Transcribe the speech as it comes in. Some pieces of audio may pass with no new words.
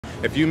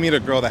if you meet a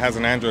girl that has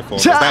an Android phone,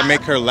 does that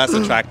make her less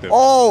attractive?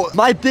 Oh,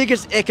 my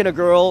biggest ick in a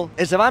girl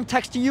is if I'm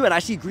texting you and I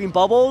see green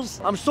bubbles.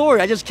 I'm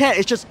sorry, I just can't.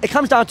 It's just, it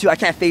comes down to I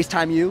can't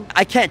FaceTime you.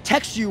 I can't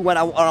text you when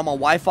I'm on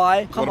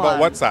Wi-Fi. What about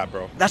WhatsApp,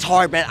 bro? That's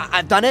hard, man.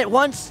 I've done it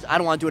once. I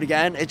don't want to do it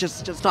again. It's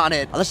just not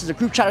it. Unless it's a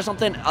group chat or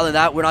something. Other than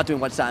that, we're not doing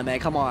WhatsApp, man.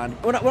 Come on.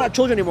 We're not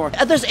children anymore.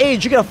 At this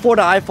age, you can afford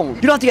an iPhone.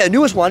 You don't have to get the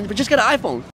newest one, but just get an iPhone.